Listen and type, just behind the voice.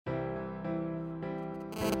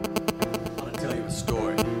a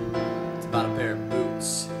story. It's about a pair of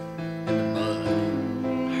boots in the mud.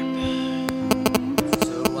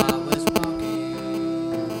 So I was walking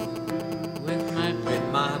with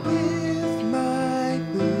my boots,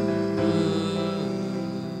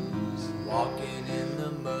 walking in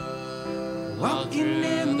the mud, walking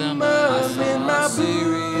in the mud with my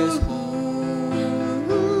serious boots.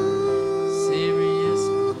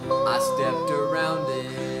 I stepped around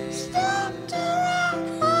it, but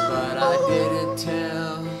I didn't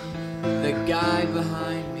tell the guy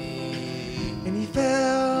behind me, And he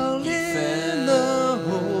fell in the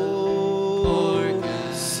hole. Poor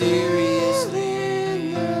guy.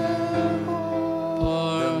 Seriously, the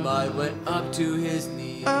mud went up to his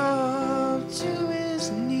knee, Up to his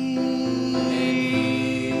knees. and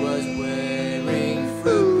he was wearing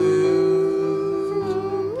fruit boots.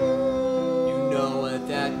 You know what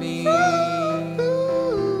that means?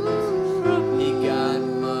 He got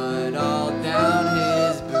mud all down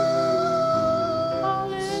his boots.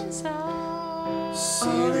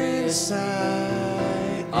 Seriously,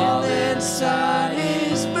 All inside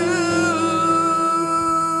his boots.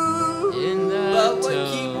 But we'll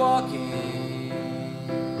keep walking.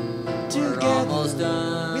 We're Together almost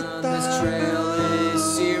done. with This our trail is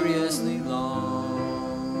seriously long.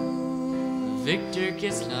 Victor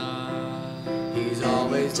gets lost. He's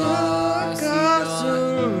always lost. He us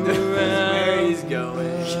knows where he's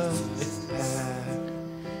going.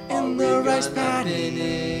 in the rice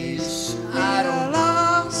paddies. I don't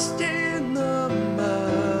lost in the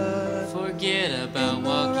mud. Forget about In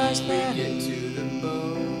the rice walking. get to the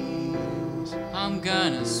boat. I'm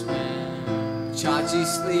gonna swim. Chachi's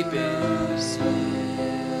sleeping.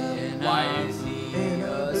 Why is he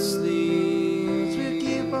asleep? We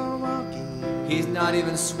keep on walking. He's not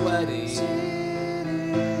even sweating.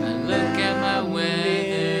 I look at my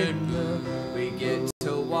weathered boots. We get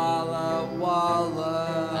to Walla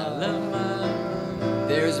Walla. I love my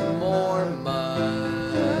There's more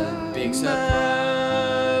mud. Big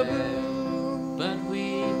surprise. but we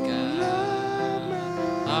got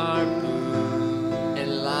our boots. And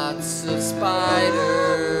lots of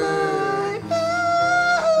spiders.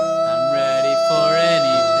 I'm ready for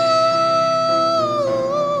anything.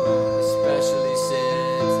 Especially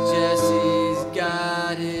since Jesse's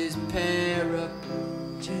got his pair of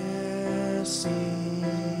boots.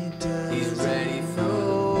 He's ready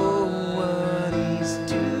for what he's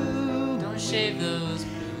doing. Don't shave those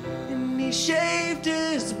boots. And he shaved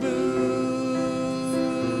his boots.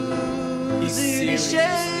 He's And he seriously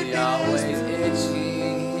shaved always his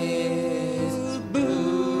itching his boots.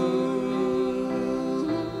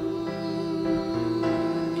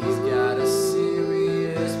 He's got a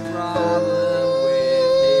serious problem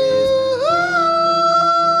with his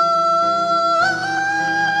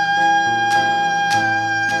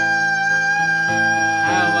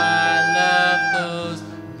How I love those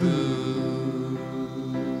boots.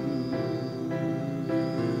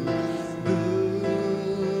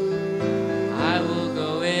 I will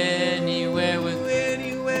go anywhere with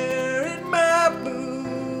anywhere in my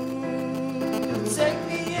boots. Take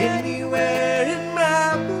me Anywhere in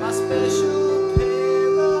my boots. my special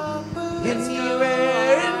pair of boots.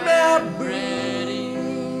 Anywhere in my ready.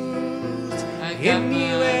 boots. I got my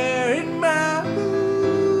Anywhere in my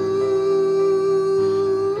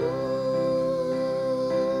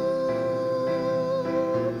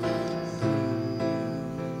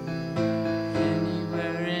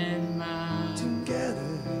anywhere in my together.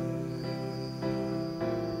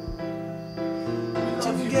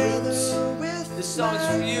 Love you, Together boots. with This song's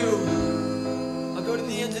for you. I'll go to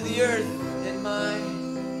the ends of the earth in my